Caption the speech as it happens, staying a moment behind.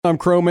I'm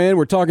Crowman.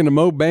 We're talking to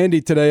Moe Bandy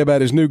today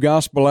about his new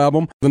gospel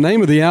album. The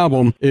name of the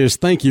album is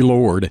Thank You,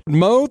 Lord.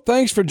 Moe,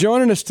 thanks for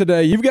joining us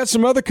today. You've got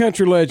some other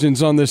country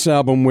legends on this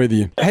album with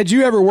you. Had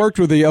you ever worked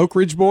with the Oak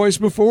Ridge Boys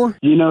before?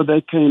 You know,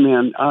 they came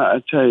in,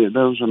 I tell you,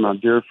 those are my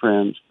dear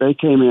friends. They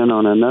came in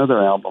on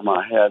another album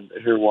I had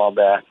here a while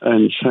back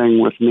and sang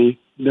with me.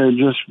 They're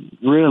just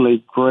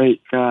really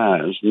great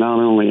guys,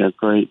 not only a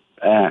great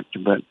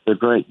act, but they're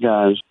great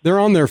guys. They're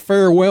on their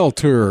farewell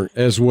tour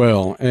as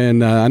well,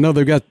 and I know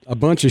they've got a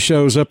bunch of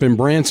shows up in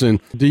Branson.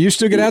 Do you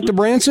still get out to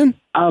Branson?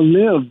 I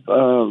live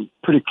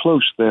pretty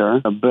close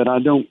there, but I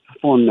don't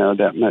perform there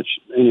that much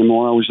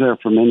anymore. I was there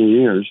for many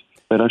years,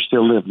 but I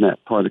still live in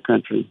that part of the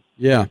country.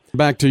 Yeah.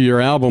 Back to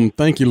your album,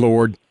 Thank You,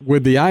 Lord,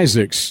 with the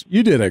Isaacs.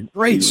 You did a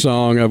great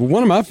song of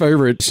one of my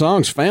favorite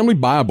songs, Family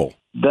Bible.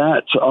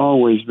 That's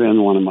always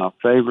been one of my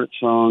favorite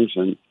songs,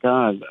 and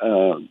God,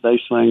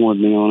 they sang with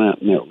me on it,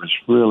 and it was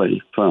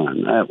really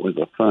fun. That was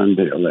a fun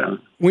deal there.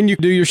 When you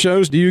do your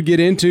shows, do you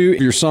get into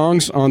your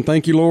songs on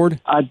Thank You,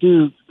 Lord? I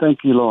do,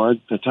 Thank You,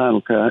 Lord, the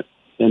title cut,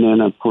 and then,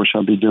 of course,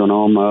 I'll be doing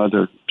all my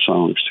other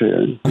songs,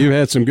 too. You've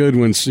had some good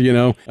ones, you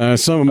know.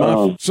 Some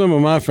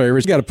of my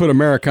favorites. You got to put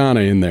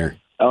Americana in there.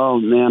 Oh,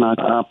 man,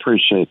 I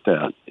appreciate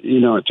that.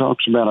 You know, it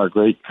talks about our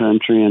great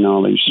country and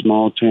all these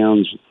small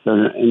towns,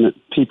 and the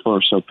people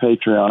are so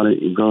patriotic.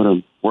 You go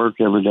to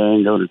work every day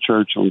and go to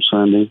church on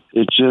Sunday.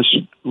 It just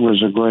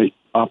was a great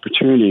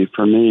opportunity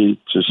for me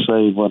to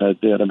say what I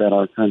did about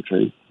our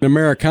country.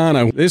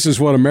 Americana, this is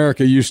what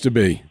America used to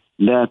be.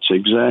 That's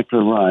exactly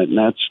right,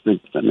 and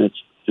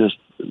it's just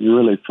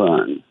really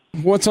fun.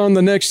 What's on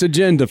the next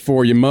agenda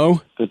for you, Moe?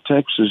 The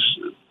Texas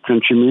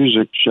Country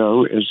Music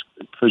Show is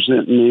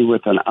presenting me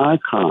with an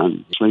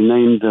icon. They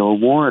named the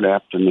award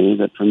after me,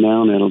 that from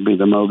now on it'll be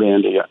the Moe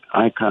Bandy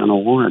Icon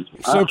Award.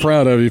 So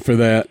proud of you for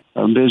that.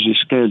 A busy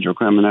schedule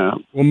coming up.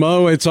 Well,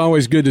 Moe, it's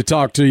always good to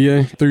talk to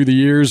you through the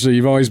years.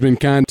 You've always been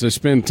kind to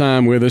spend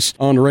time with us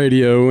on the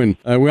radio, and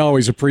we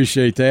always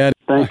appreciate that.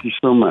 Thank you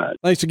so much.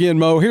 Thanks again,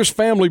 Moe. Here's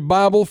Family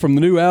Bible from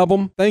the new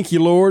album, Thank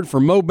You, Lord,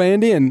 from Moe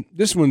Bandy, and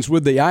this one's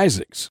with the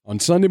Isaacs on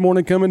Sunday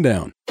Morning Coming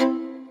Down.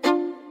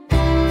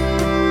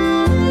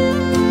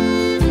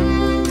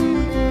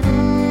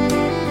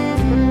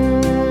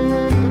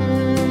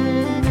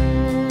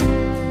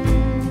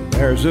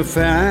 There's a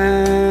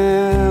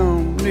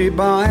family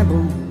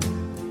Bible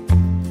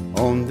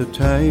on the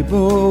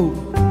table.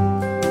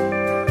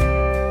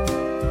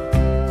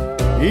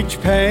 Each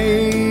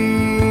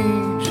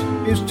page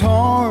is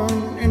torn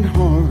and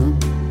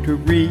hard to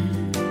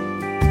read,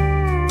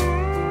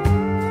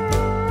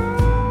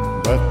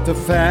 but the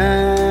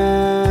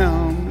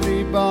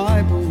family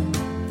Bible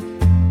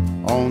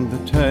on the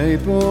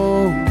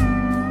table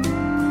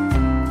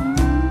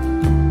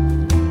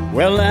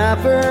will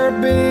ever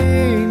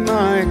be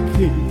my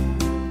key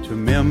to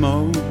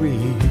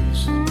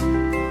memories.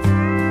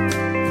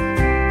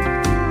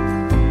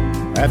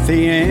 At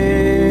the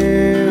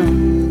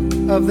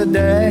end of the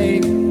day,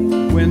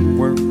 when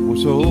work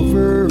was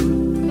over,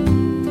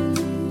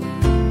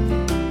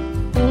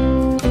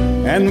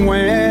 and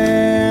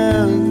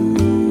when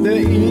the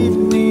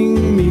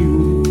evening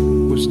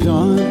meal was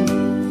done,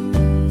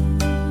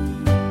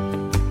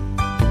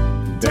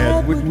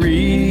 Dad would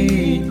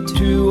read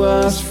to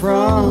us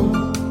from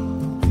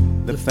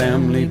the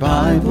family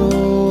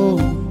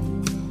Bible,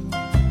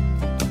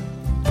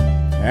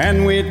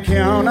 and we'd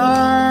count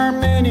our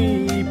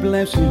many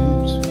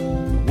blessings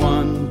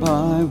one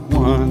by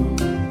one.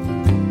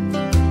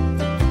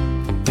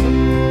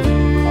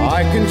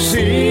 I can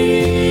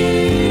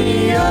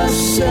see us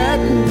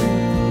sitting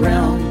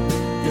round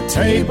the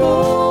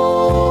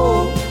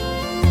table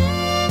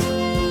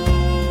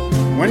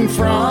when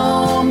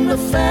from the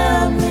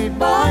family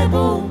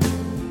Bible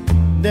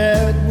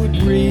Dad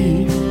would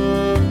read.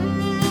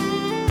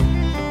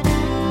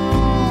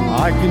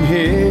 I can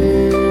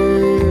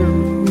hear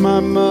my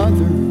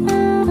mother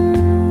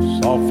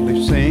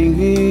softly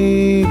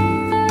singing,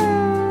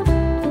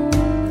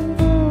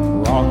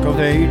 Rock of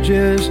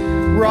Ages,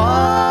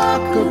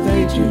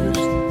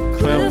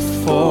 cleft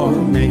for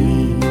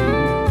me.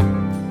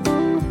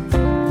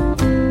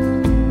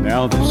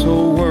 Now this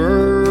whole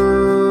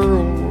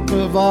world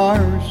of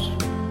ours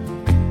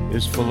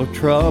is full of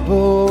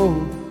trouble.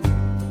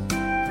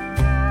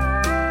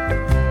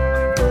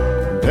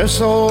 This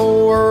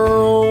whole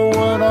world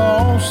would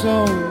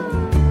also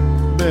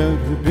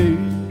better be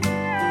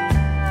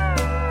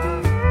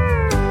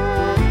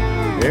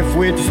if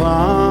we'd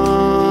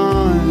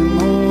find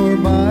more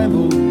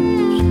Bibles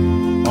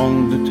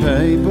on the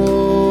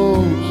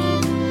tables,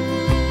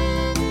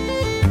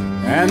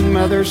 and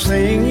Mother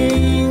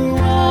singing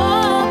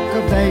Rock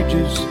of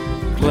Ages,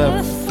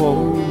 cleft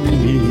for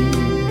me.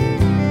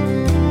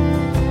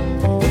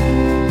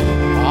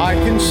 I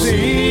can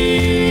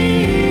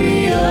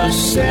see us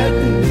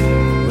sitting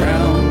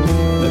round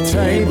the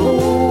table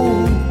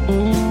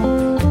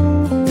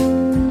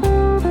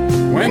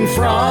when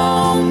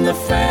from the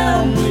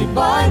family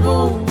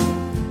Bible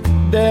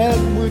Dad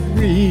would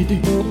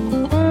read.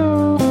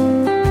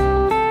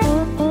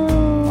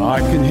 I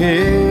can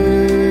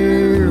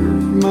hear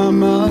my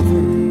mother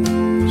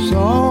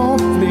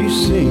softly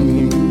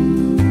singing.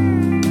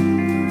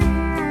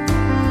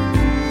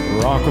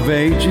 Rock of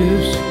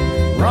Ages,